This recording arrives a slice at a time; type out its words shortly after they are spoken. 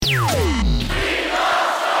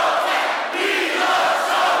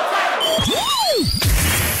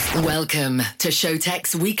Welcome to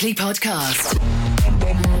Showtek's weekly podcast.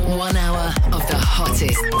 1 hour of the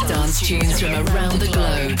hottest dance tunes from around the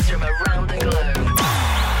globe.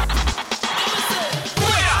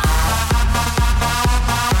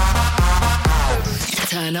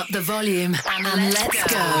 Turn up the volume and let's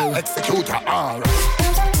go.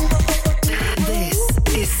 This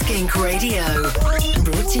is Skink Radio,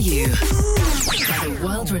 brought to you by the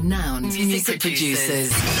world-renowned music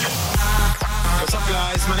producers. What's up,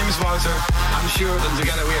 guys? My name is Wouter. I'm Sjoerd, and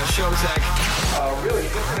together we are Showtek. Really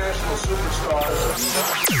international superstars.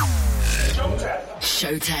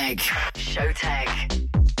 Showtek.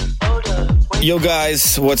 Yo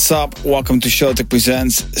guys, what's up? Welcome to Showtek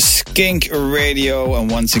Presents Skink Radio,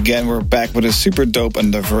 and once again we're back with a super dope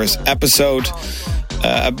and diverse episode.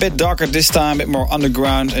 A bit darker this time, a bit more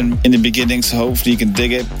underground and in the beginning, so hopefully you can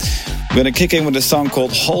dig it. We're going to kick in with a song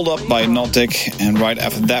called Hold Up by Nautic, and right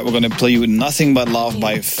after that we're going to play you Nothing But Love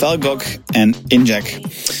by Felgok and Injek.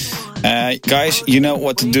 Guys, you know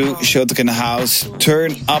what to do. Showtek in the house.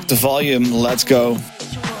 Turn up the volume. Let's go.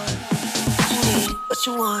 What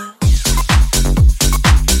you want?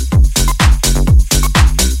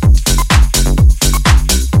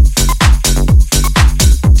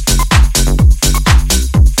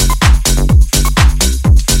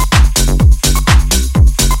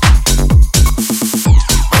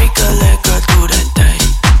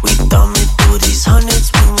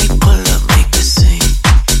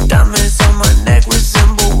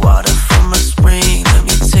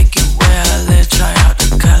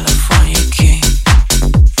 California king.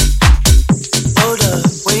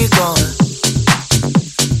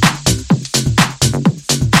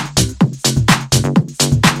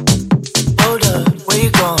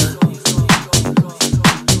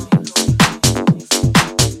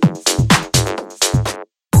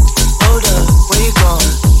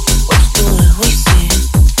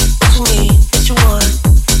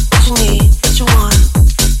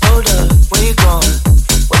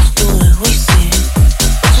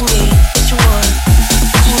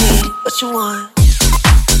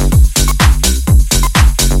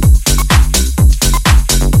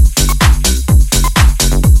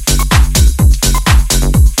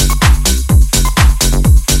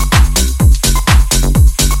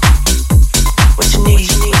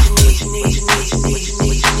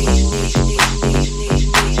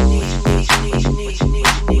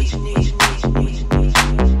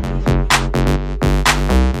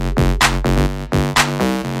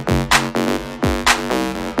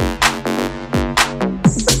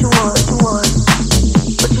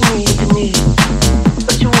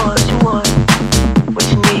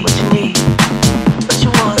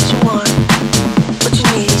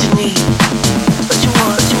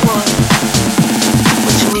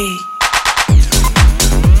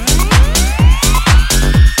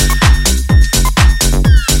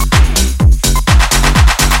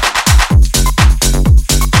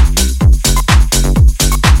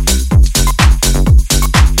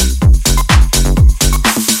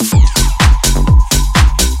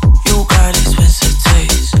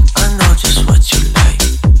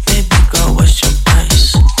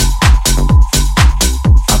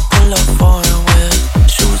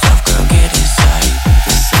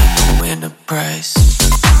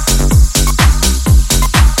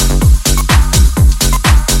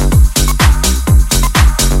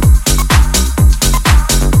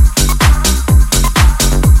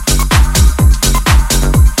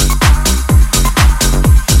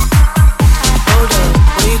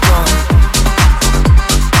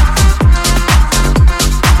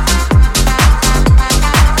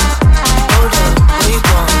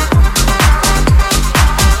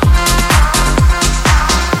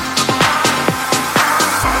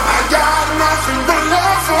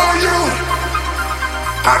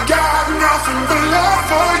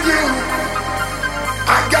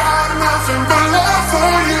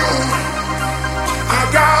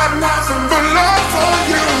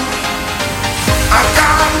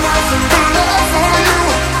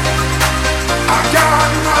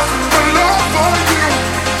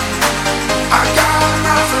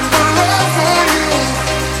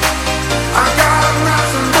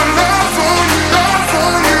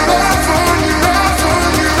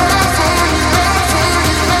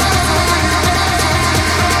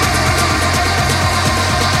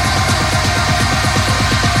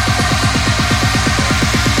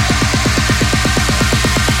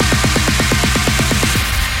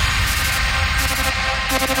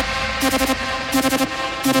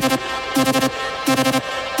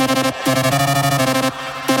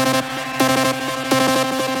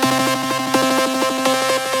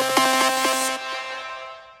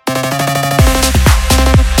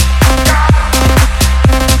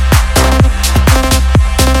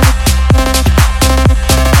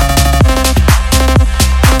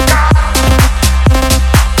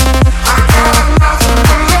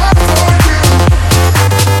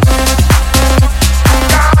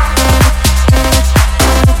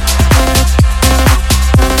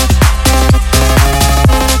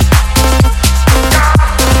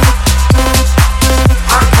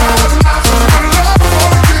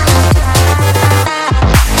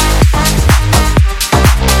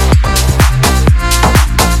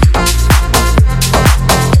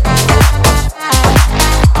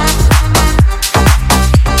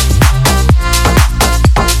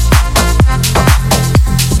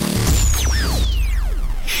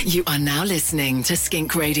 now listening to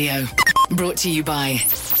Skink Radio. Brought to you by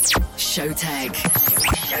Showtech.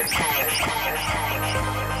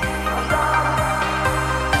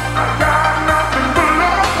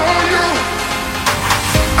 For you.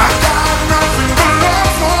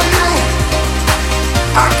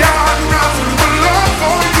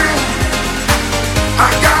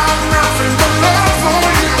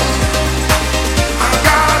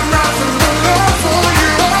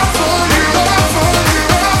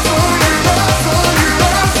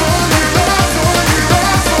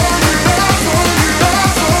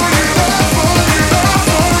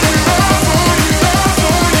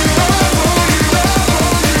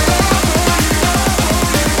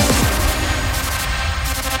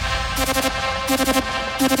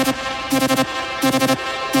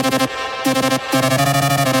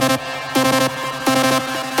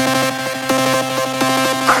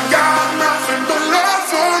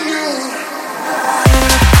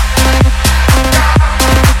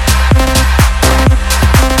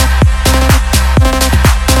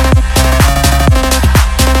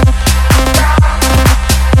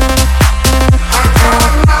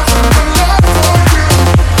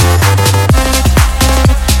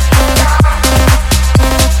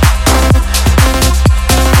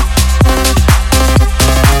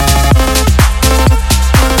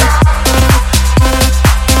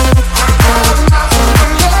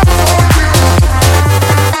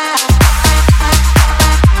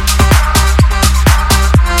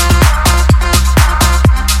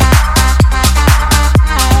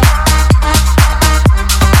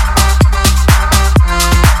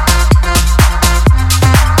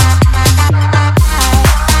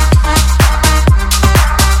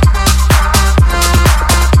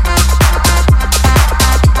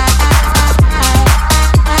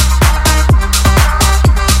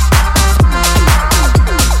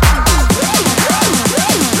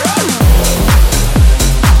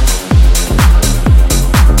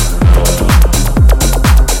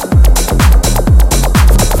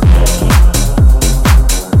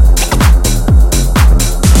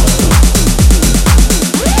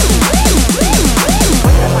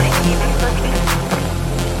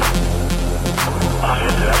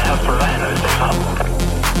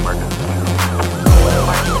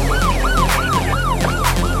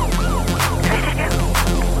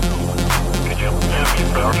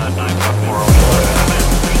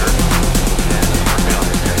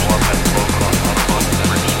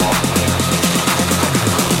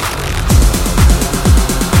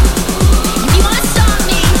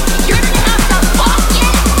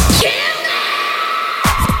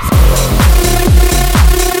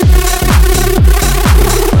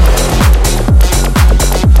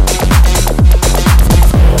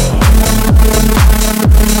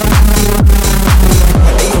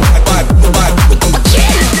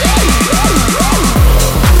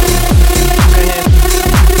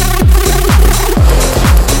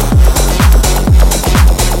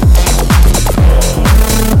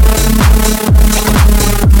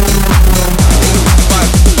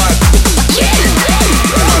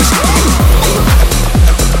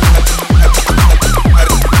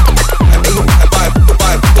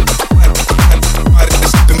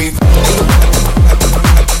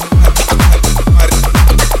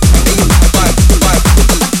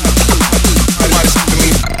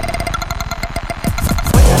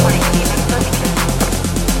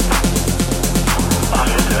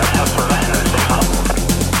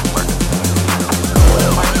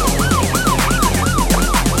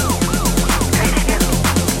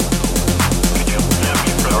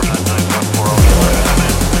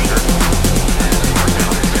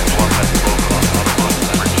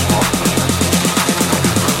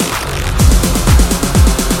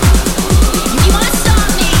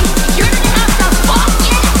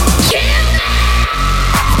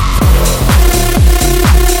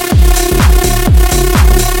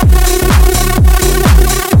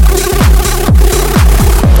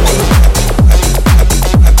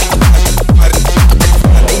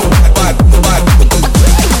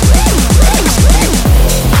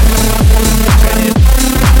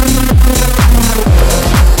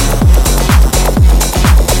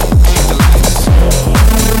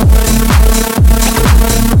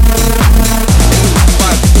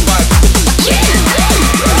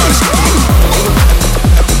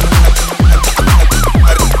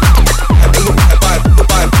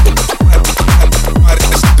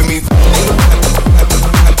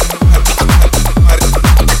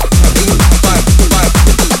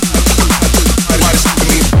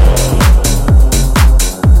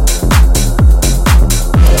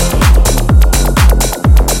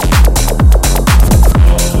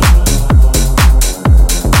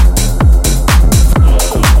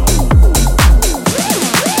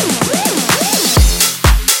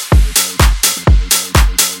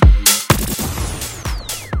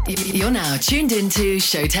 You're now tuned into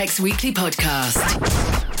Showtek's weekly podcast.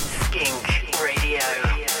 Skink Radio.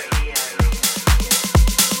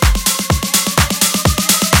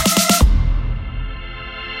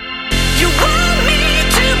 You want me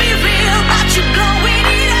to be real, but you're blowing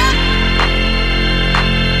it up.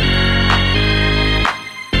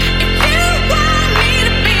 If you want me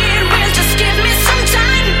to be real, just give me some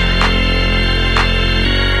time.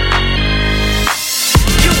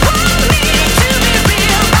 You want me to be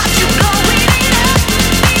real, but you're blowing it up.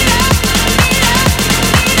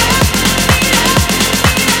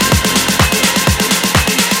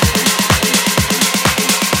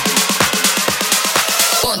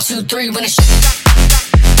 1, 2, 3, when it's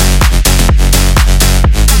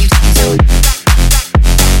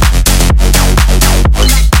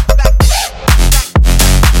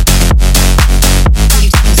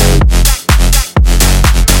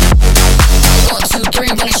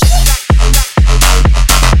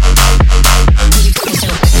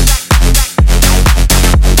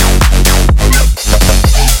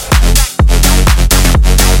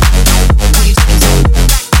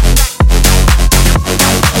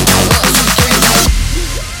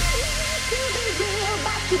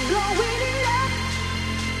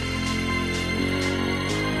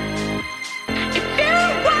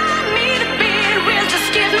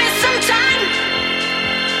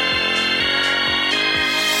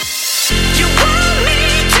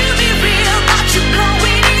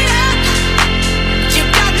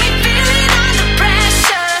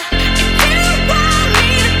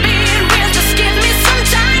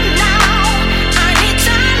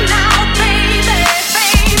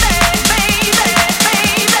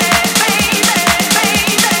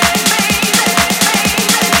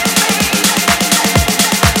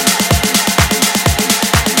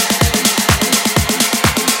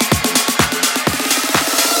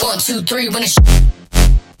 1, 2, 3, when it's three when it's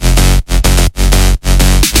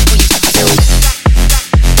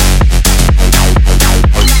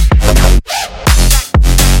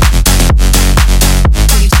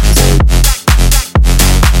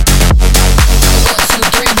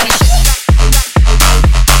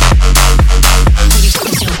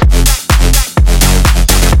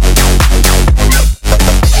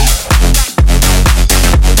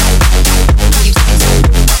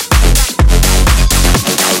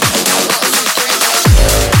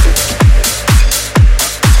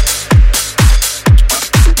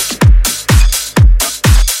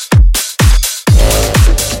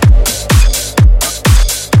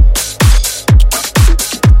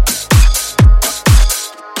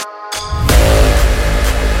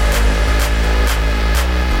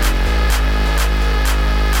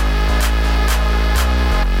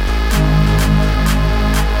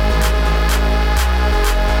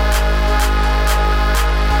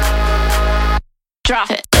drop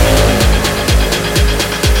it.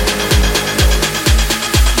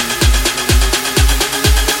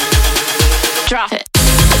 Drop it.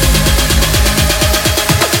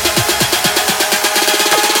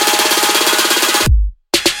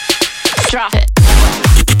 Drop it.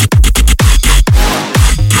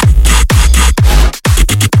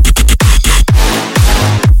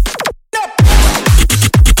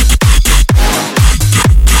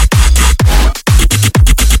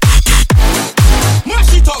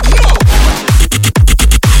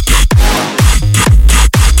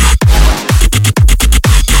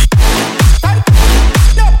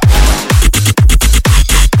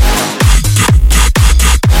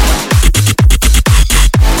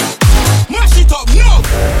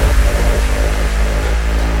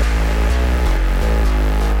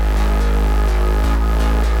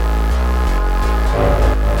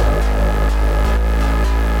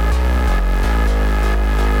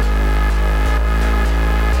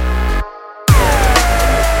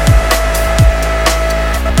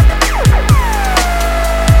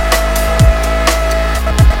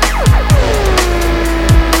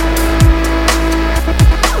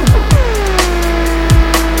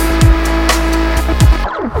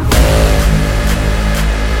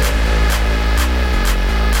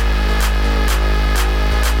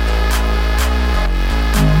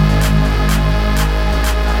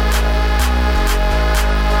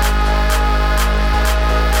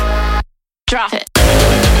 Drop it.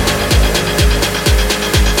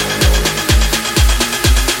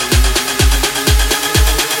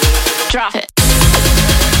 Drop it.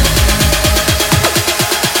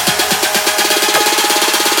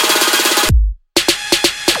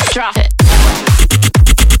 Drop it.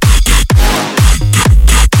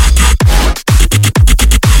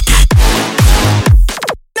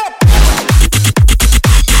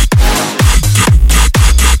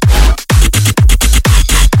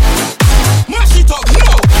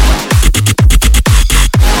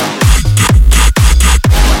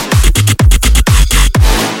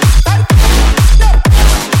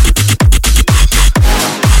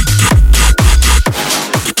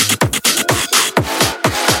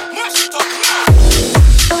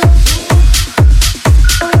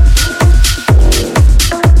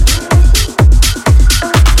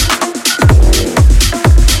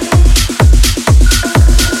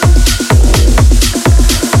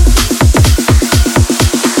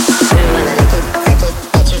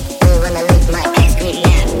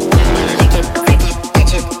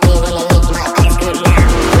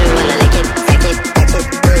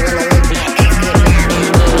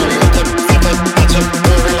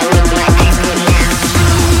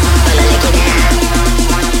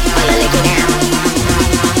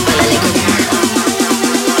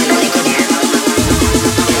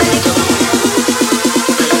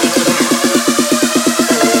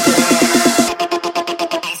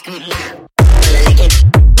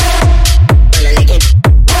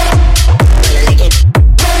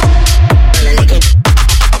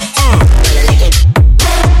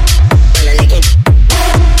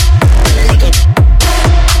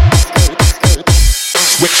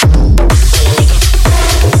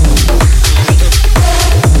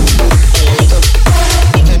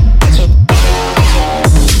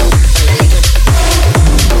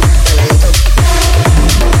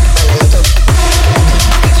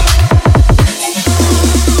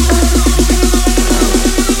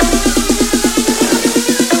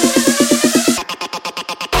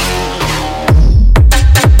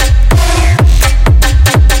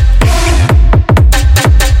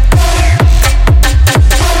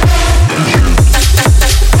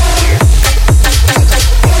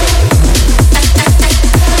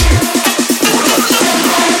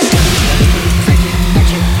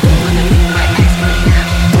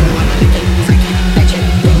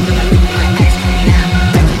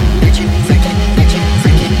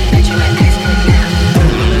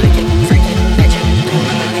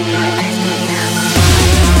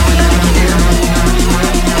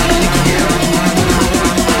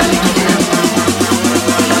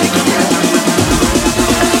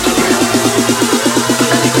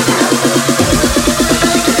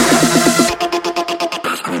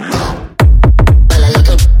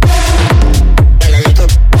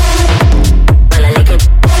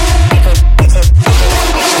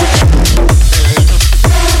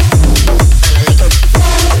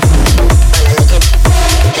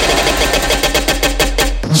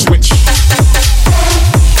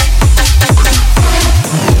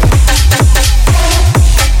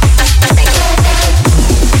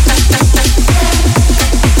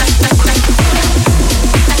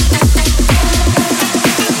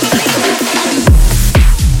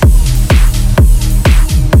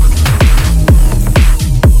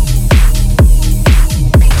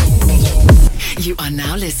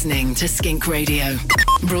 listening to Skink Radio,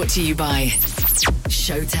 brought to you by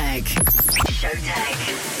Showtech.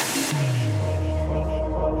 Showtech.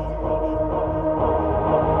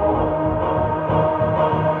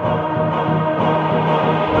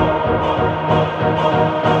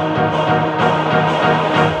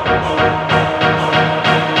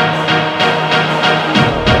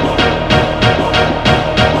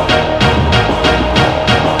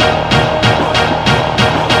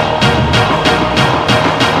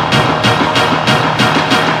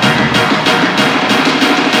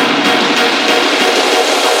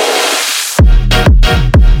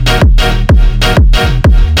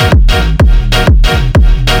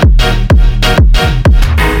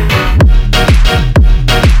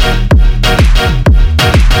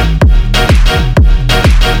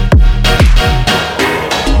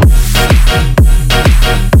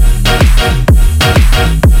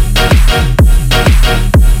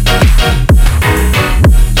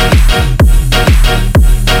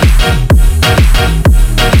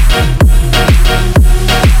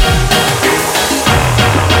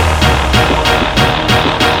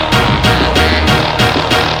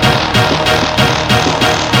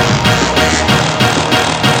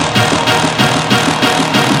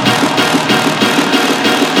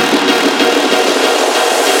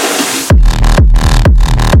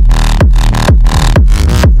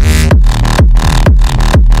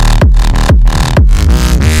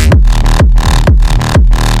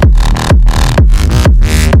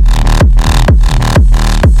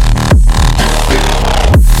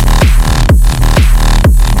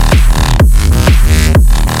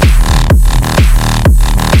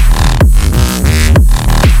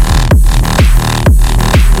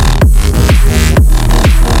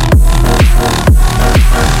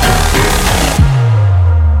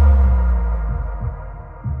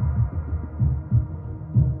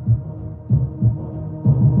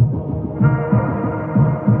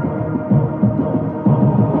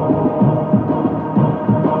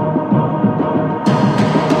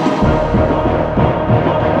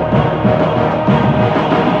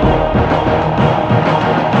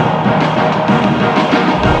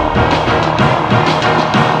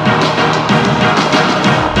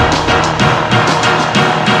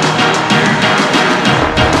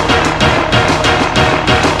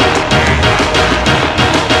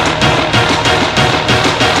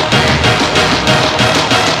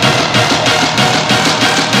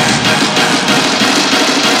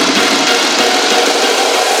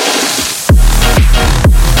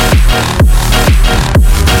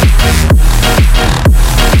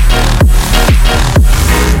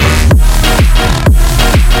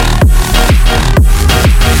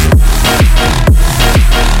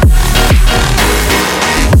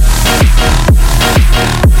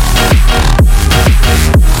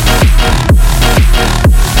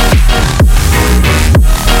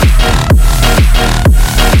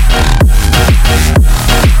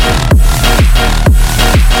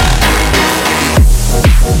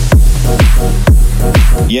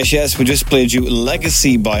 Yes, we just played you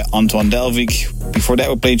Legacy by Antoine Delvig. Before that,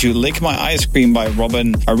 we played you Lick My Ice Cream by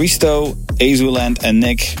Robin Aristo, Azuland, and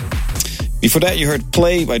Nick. Before that, you heard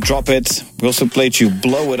Play by Drop It. We also played you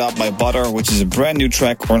Blow It Up by Butter, which is a brand new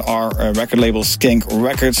track on our record label Skink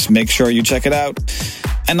Records. Make sure you check it out.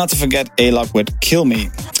 And not to forget A-Lock with Kill Me.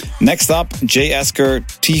 Next up, Jay Esker,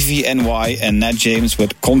 TVNY, and Nat James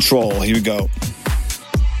with Control. Here we go.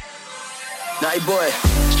 Night boy,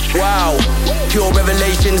 wow, pure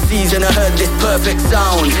revelation season. I heard this perfect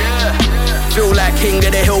sound. Feel like king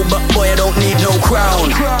of the hill, but boy, I don't need no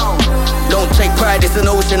crown. Don't take pride, it's an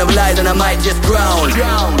ocean of lies and I might just drown.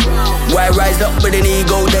 Why rise up with an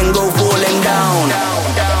ego, then go falling down?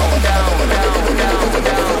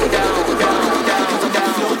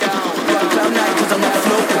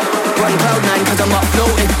 Run cloud nine cause I'm up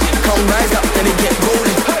floating. Come rise up, let me get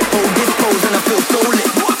rolling. Hold this pose and I feel so lit.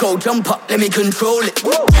 Go jump up, let me control it.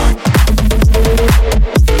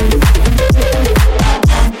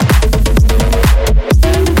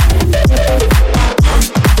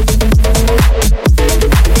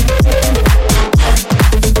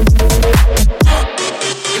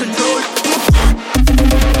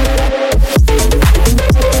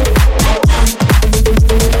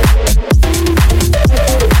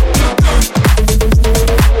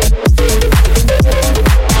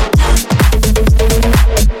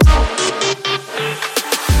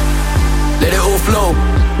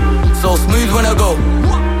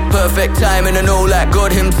 Perfect time and I know like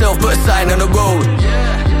God himself put a sign on the road.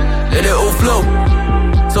 Let it all flow,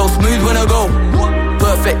 so smooth when I go.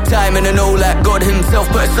 perfect time, and I know like God himself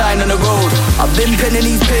put a sign on the road. I've been penning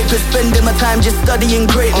these papers, spending my time just studying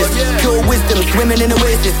greatness. Pure wisdom, swimming in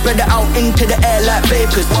oasis, spread it out into the air like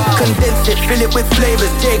vapors. Condense it, fill it with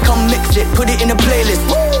flavors. Jay, come mix it, put it in a playlist.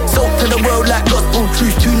 Soak to the world like gospel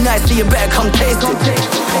truth, too nice, so you better come taste it.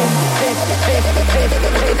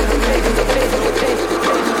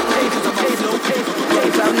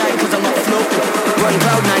 Cloud nine cause I'm up floating. Run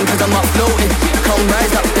cloud nine cause I'm up floating. Come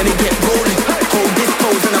rise up, then it get rolling. Hold this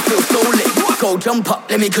pose and I feel so lit. Go jump up,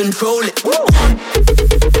 let me control it.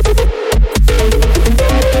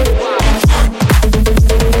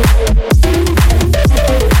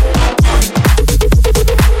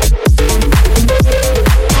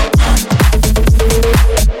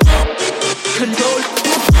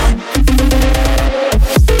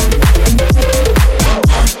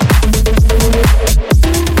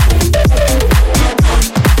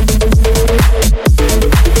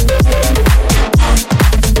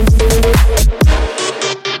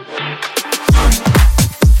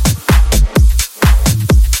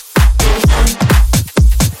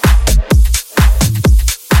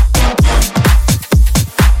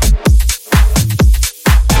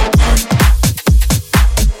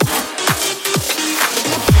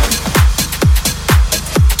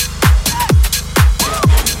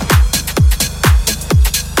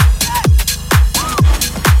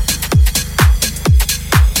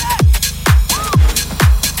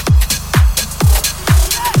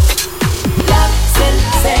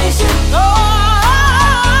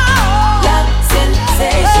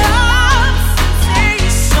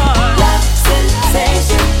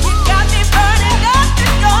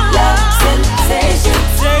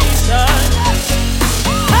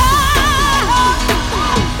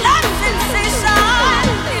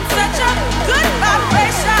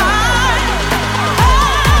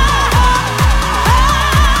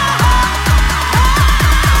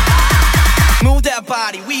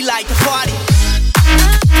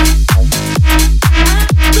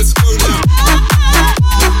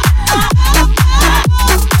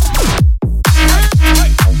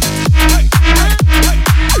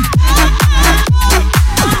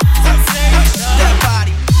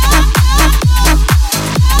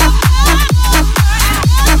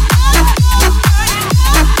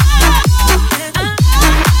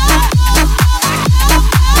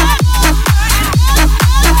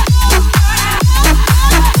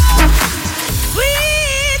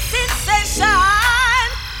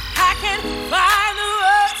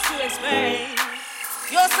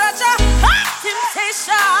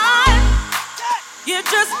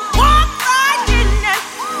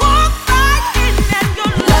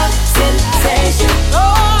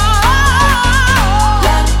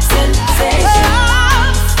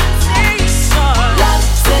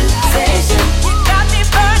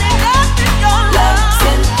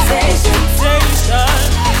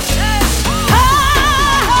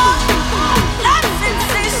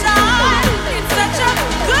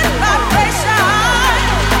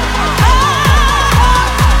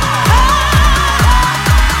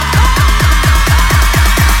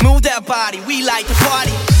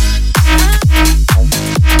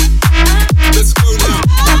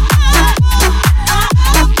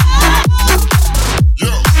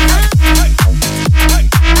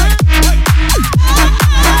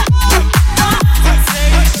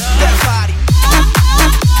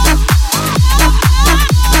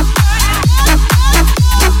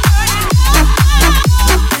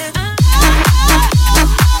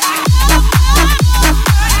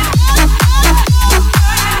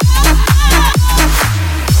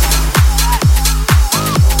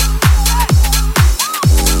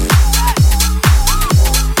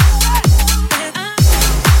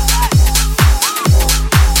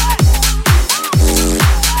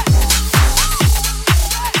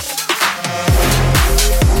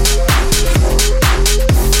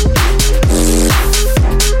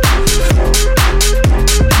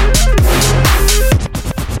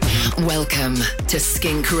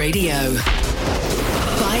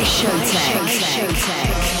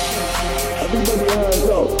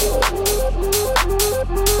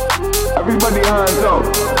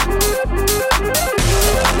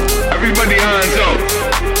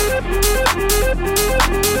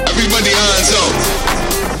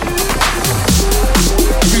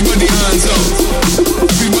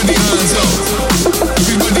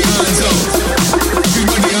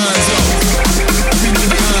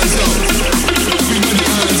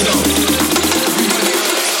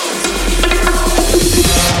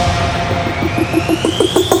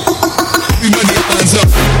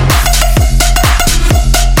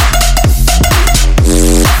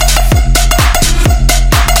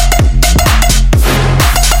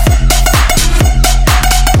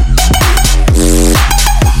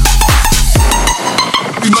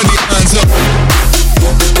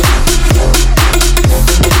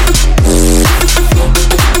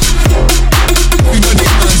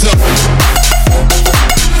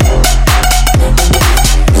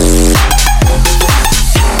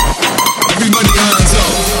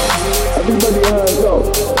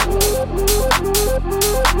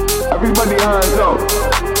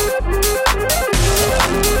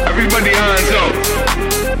 Everybody hands up.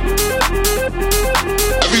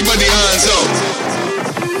 Everybody hands up.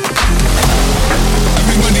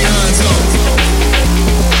 Everybody hands up.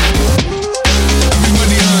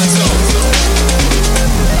 Everybody hands up.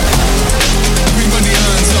 Everybody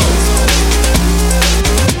hands up.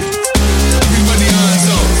 Everybody hands up.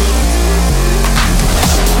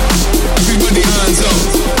 Everybody hands up.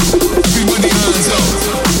 Everybody hands up.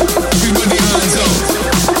 Everybody hands up.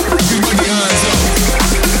 Everybody hands up.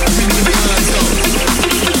 Everybody hands up.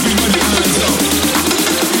 Everybody hands up.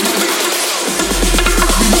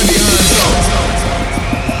 Everybody hands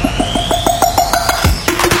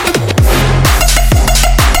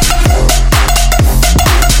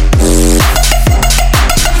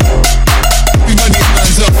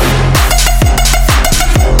up.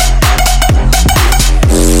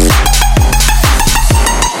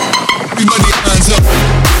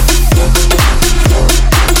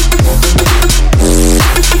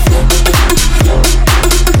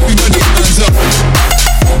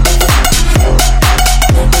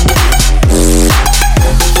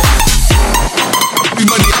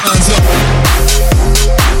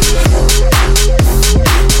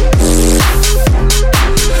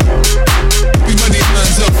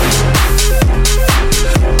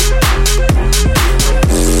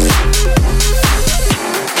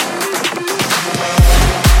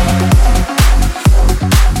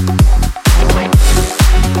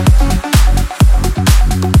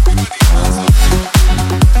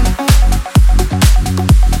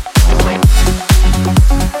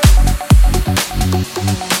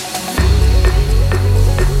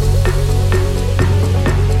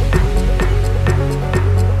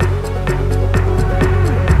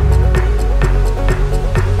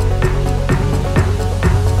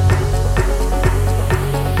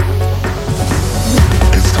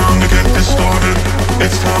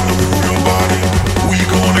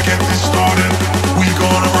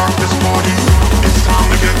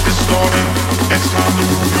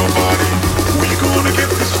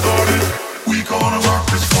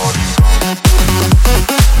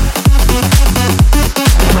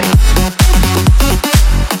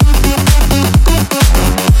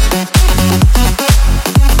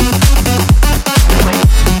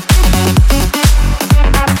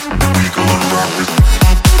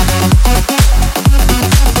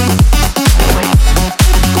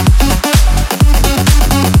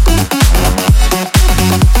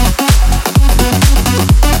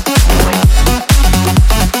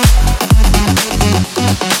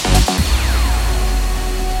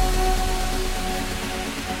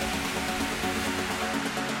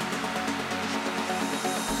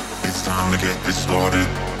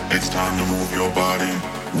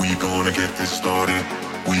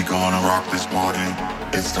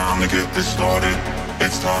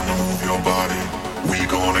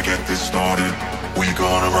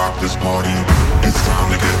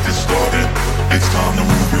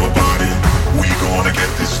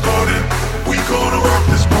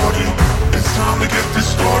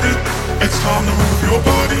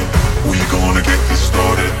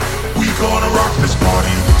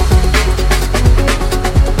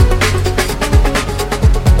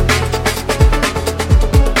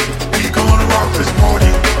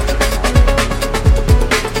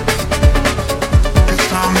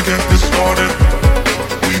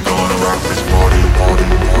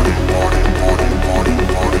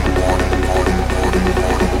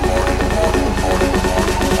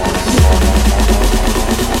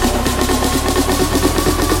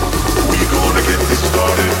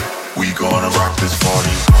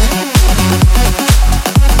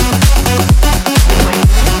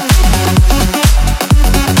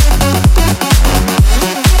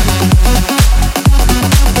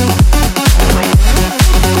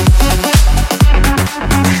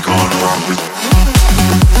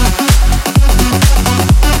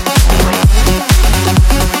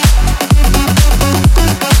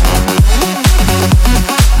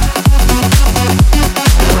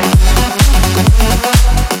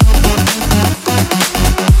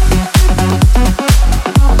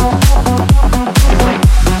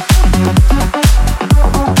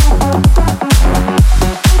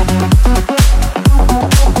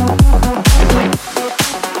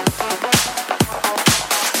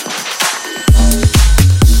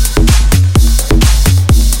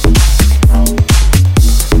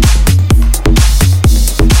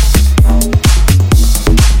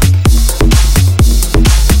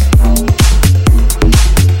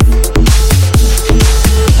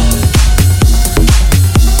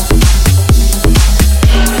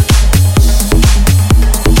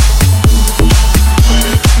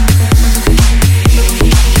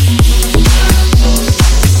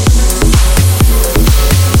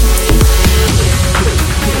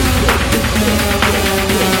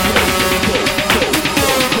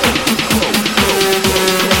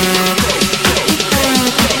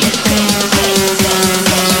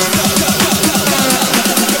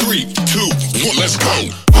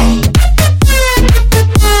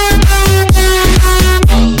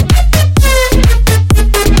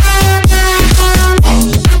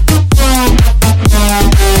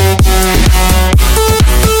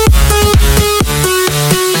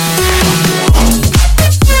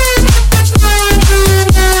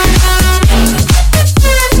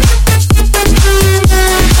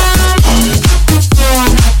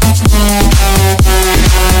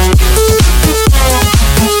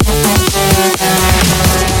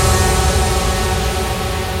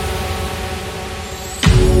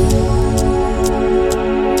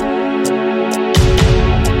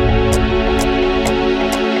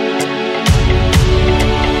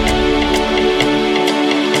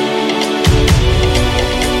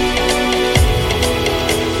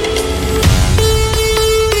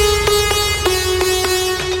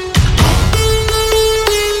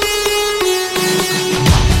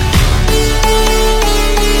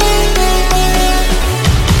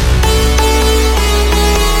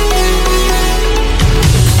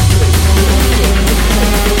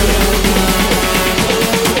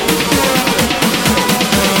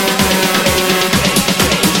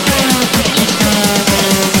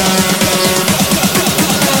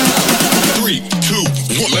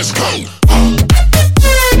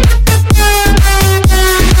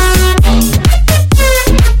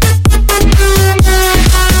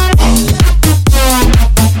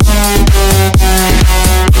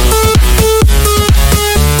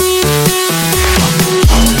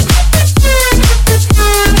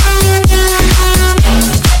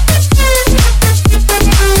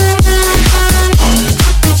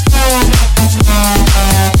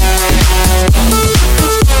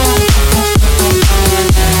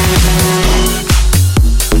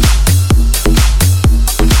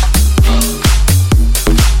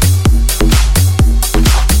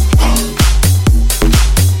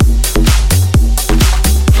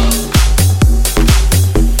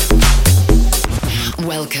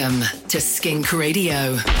 Welcome to Skink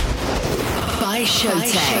Radio by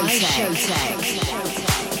Showtech.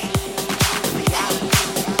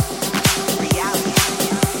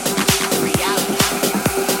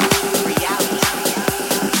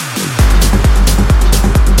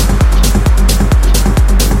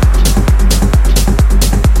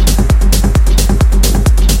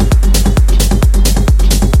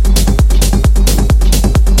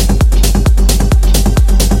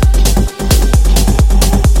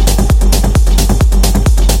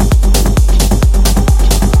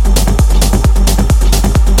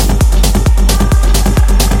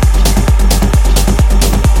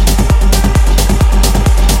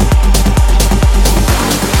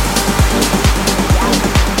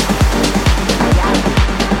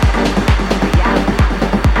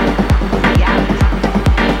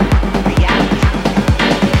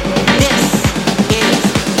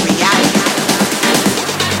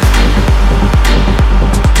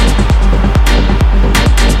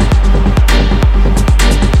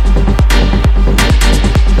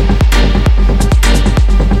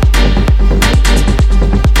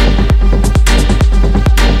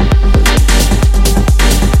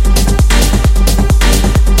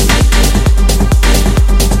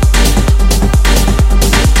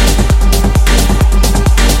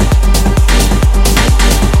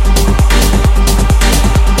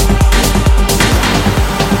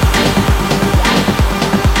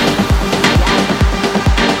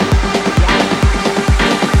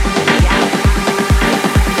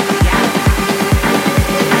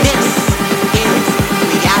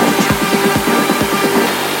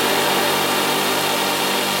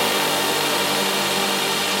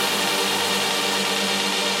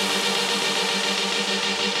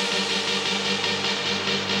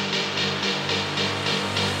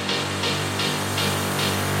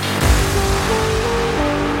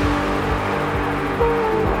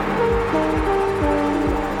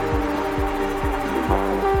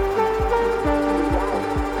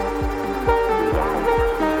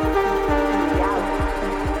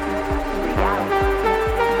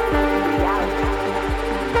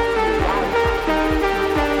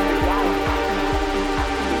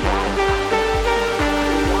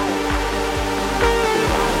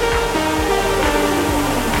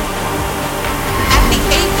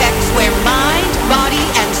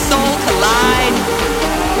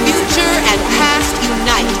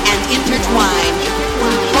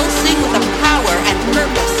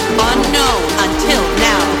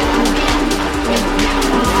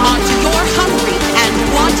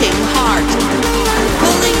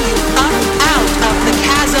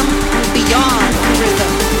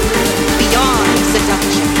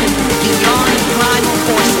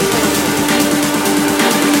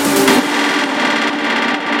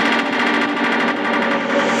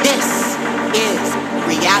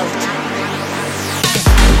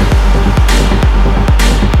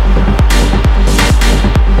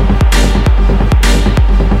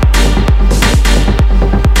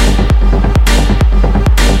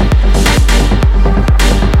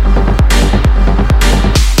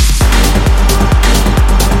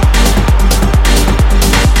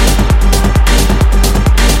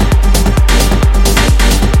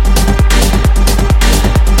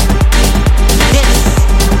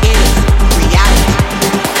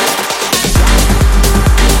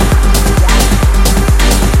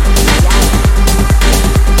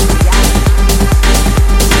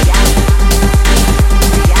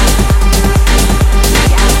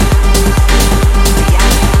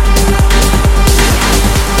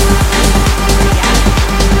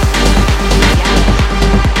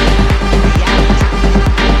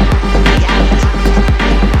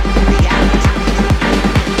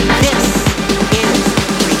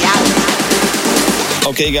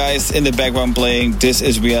 Okay guys, in the background playing This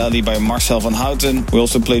Is Reality by Marcel van Houten. We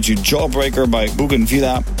also played you Jawbreaker by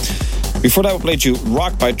Bougainvillea. Before that we played you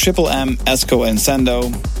Rock by Triple M, Esco and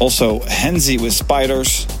Sando. Also Henzi with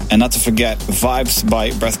Spiders. And not to forget Vibes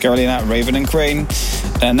by Breath Carolina, Raven and Crane.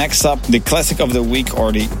 And next up, the classic of the week,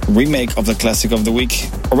 or the remake of the classic of the week.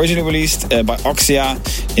 Originally released by Oxia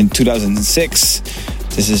in 2006.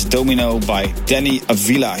 This is Domino by Danny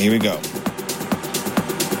Avila. Here we go.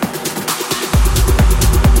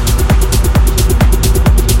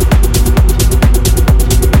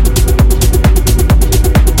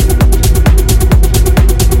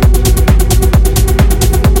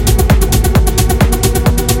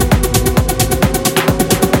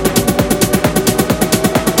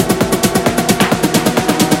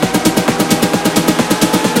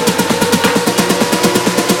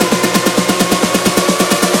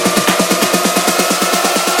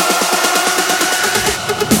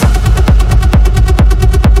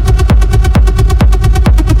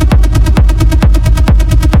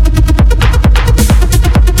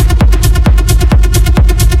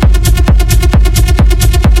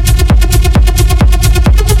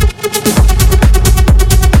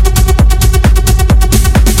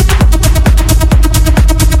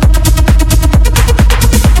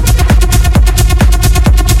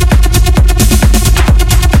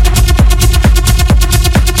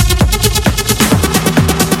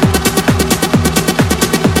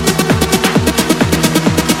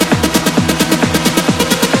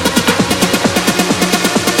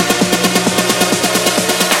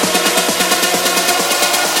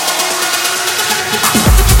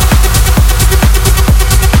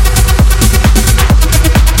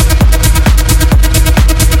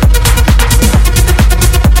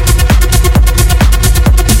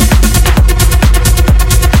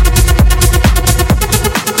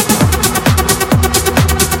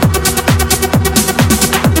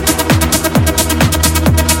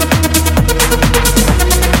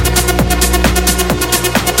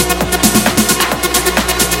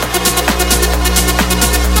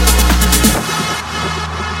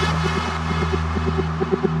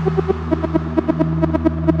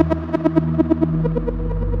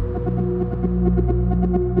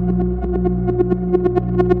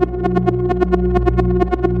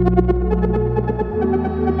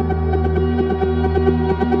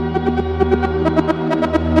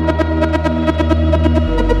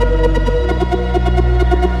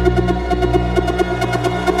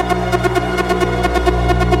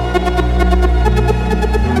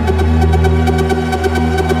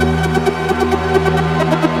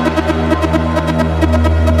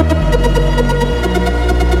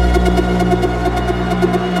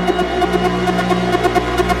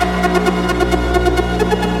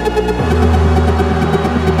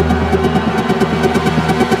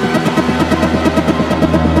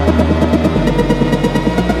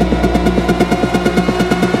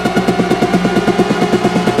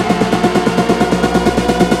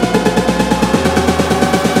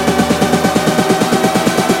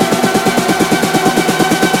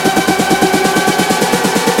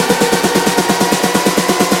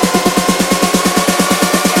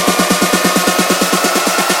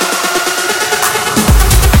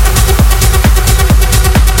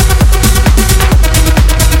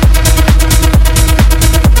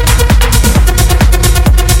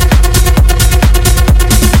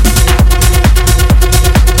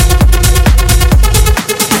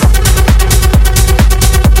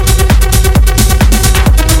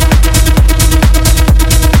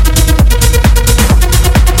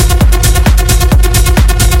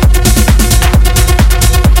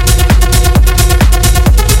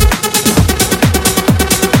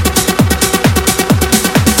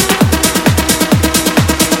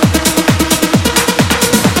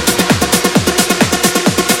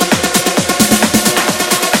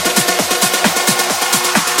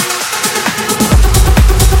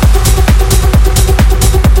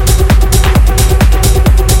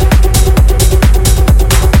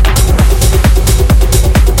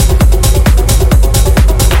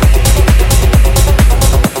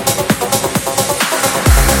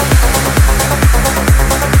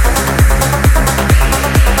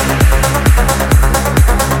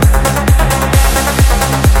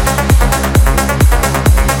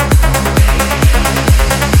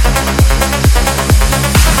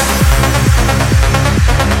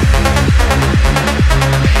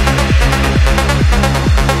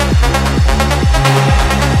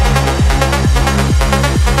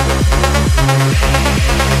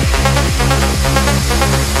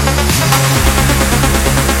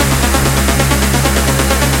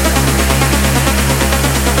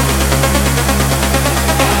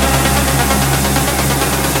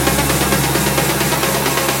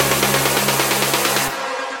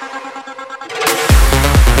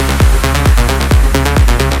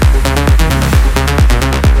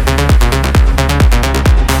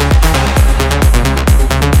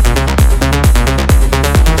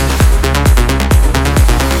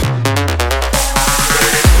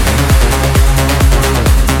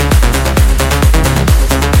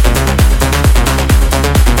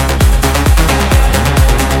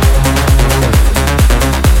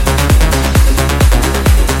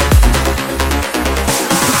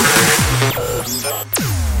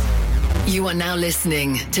 are now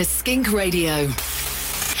listening to Skink Radio.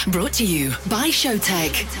 Brought to you by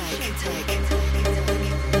Showtech.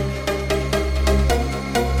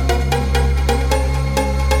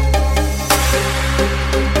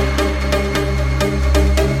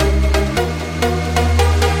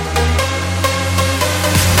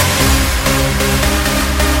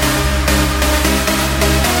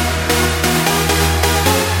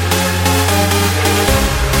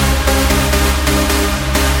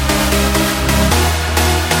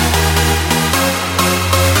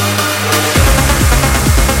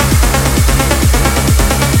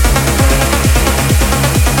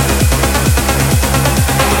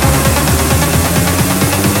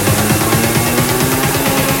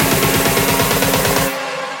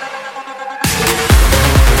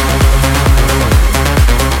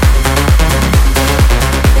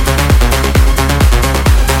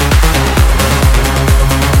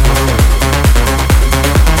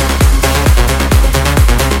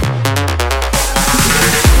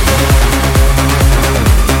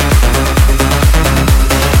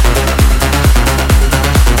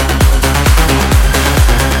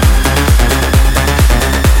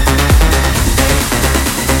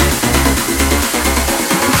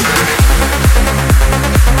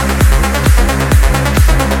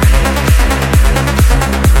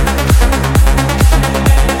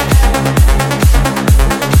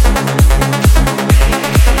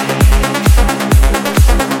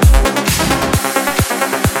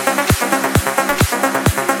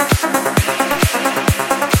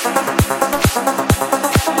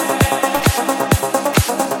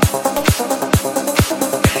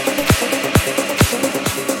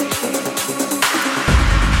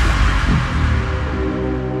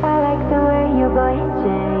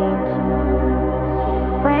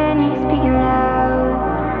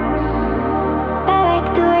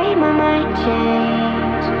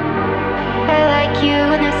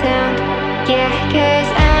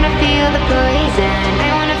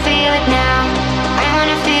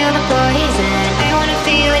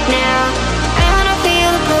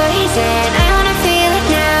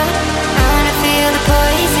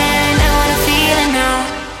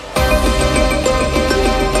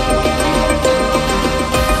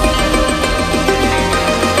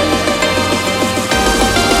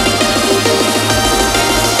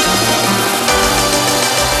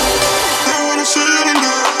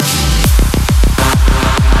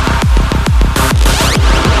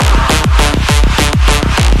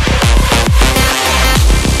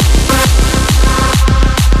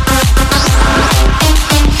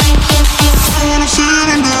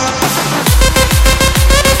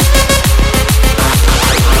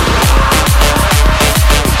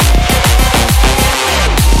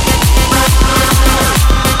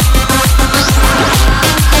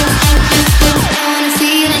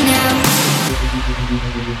 I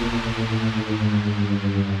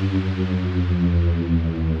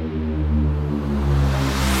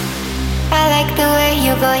like the way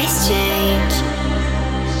your voice change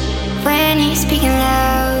when you're speaking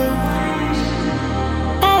loud.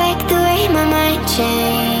 I like the way my mind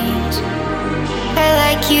change. I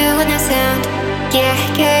like you with no sound. Yeah,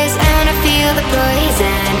 'cause I wanna feel the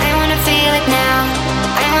poison. I wanna feel it now.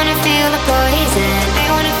 I wanna feel the poison. I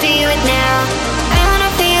wanna feel it now. I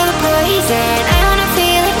wanna feel the poison. I wanna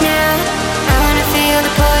feel it now. I wanna feel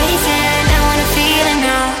the poison. I wanna feel it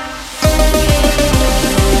now.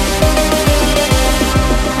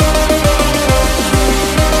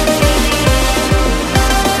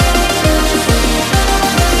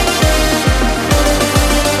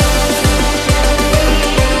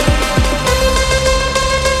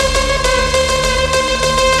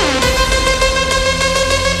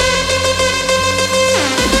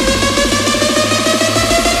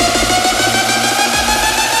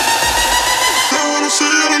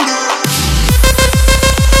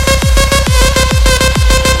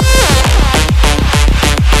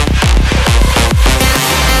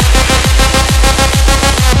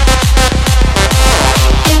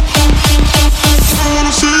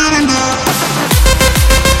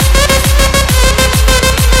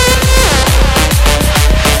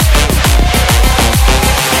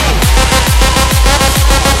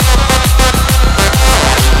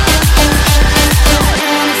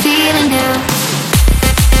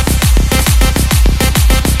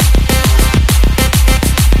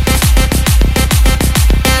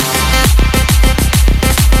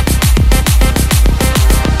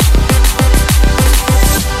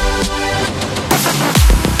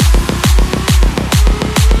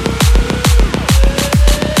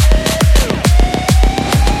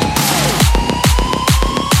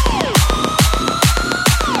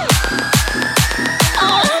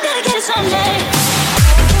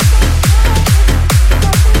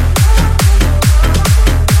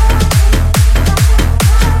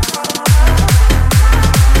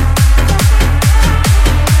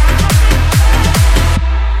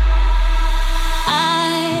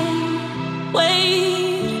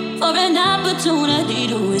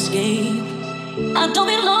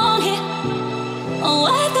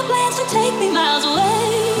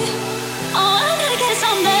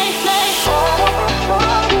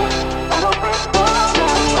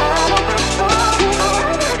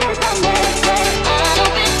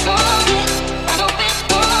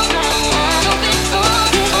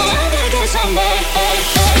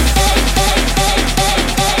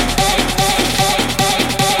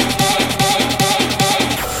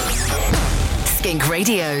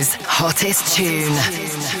 Radio's hottest tune.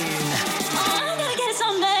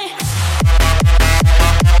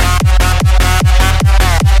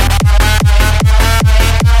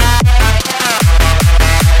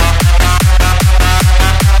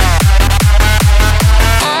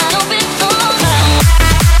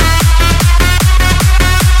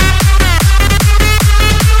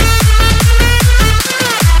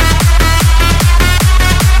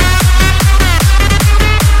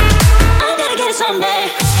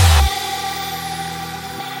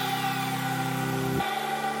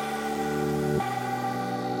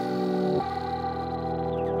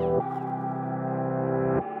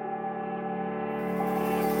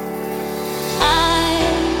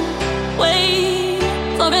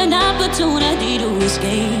 Opportunity to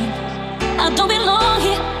escape. I don't belong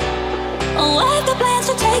here. Oh, I have the plans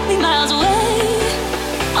to take me miles away.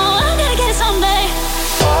 Oh, I'm gonna get it someday.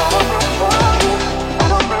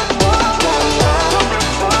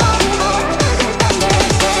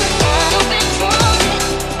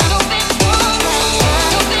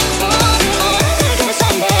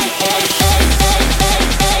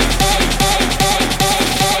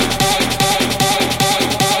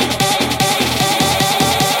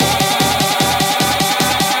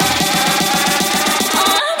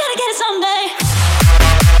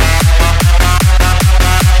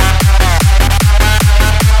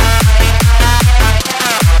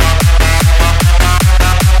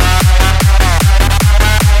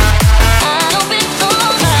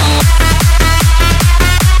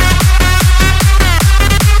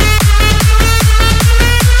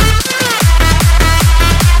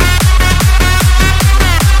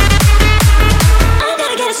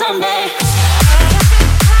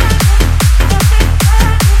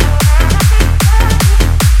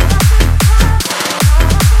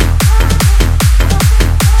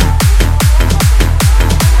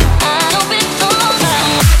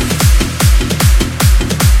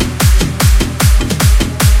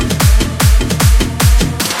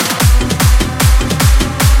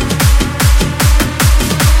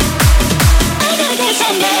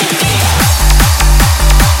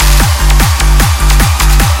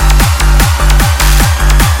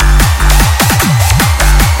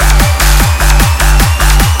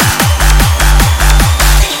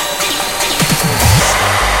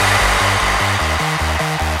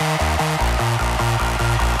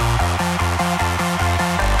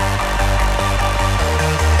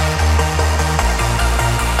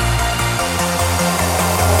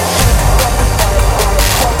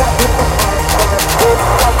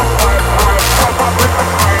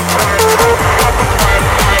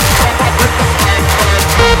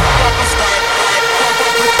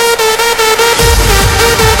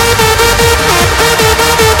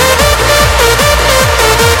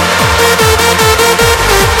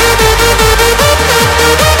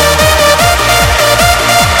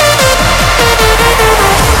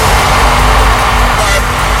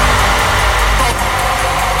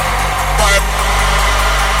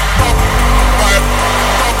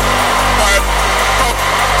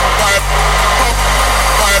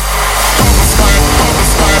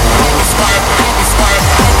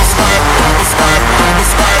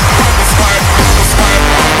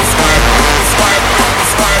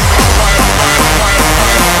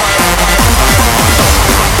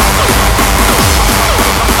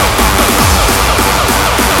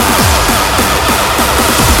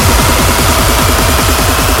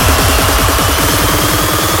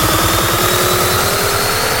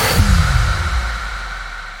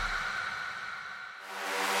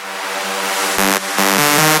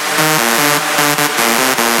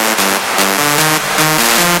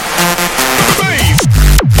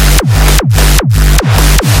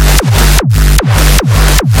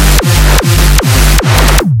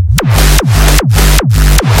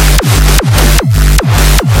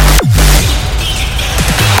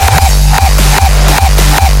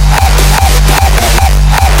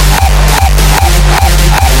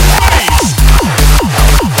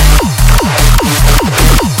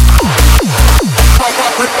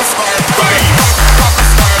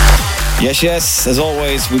 Yes, as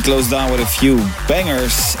always, we close down with a few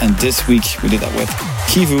bangers, and this week we did that with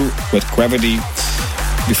Kivu with Gravity.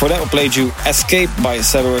 Before that, we played you Escape by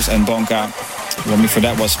Cerberus and Bonka. One before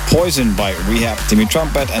that was Poison by Rehab, Timmy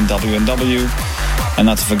Trumpet and W&W. And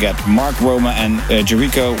not to forget Mark Roma and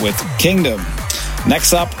Jericho with Kingdom.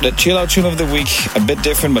 Next up, the chill out tune of the week, a bit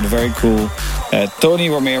different but very cool. Tony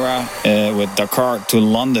Romera with Dakar to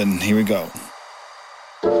London. Here we go.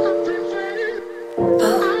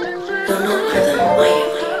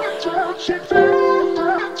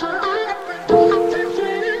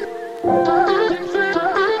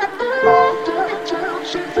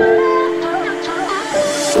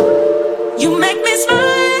 You make me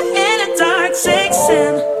smile in a dark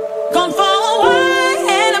section. Gone for a while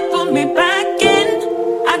and it put me back in.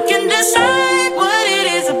 I can decide what it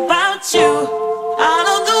is about you. Out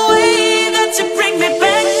of the way that you bring me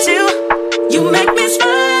back to. You make me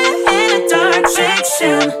smile in a dark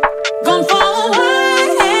section. Gone for a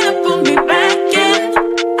while and it put me back in.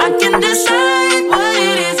 I can decide what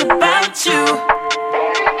it is about you.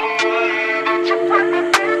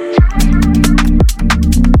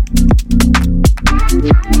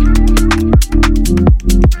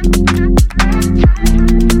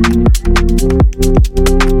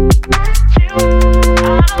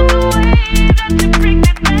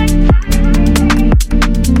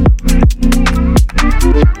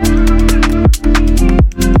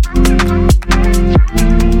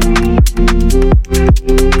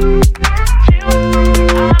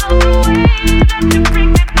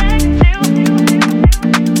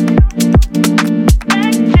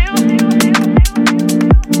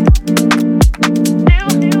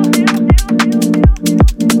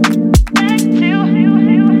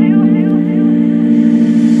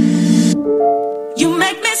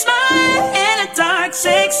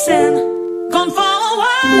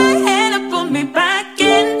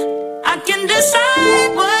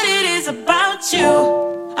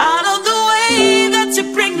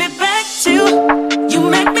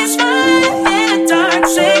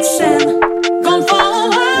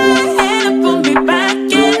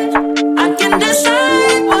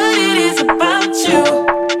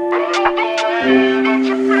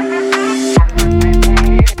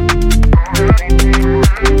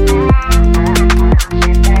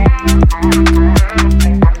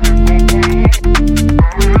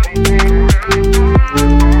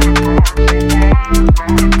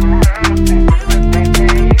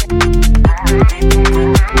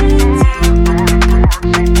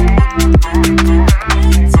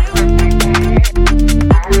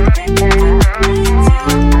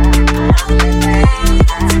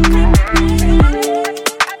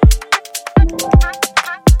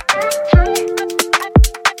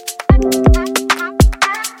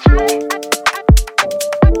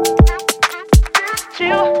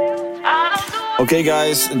 Okay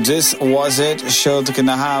guys, this was it. Showtek in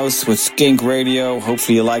the house with Skink Radio.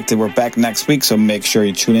 Hopefully you liked it. We're back next week, so make sure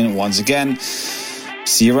you tune in once again.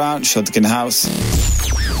 See you around. Showtek in the house.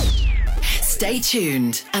 Stay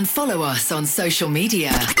tuned and follow us on social media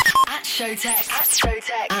at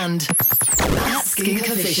Showtek and at Skink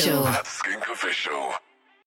Official.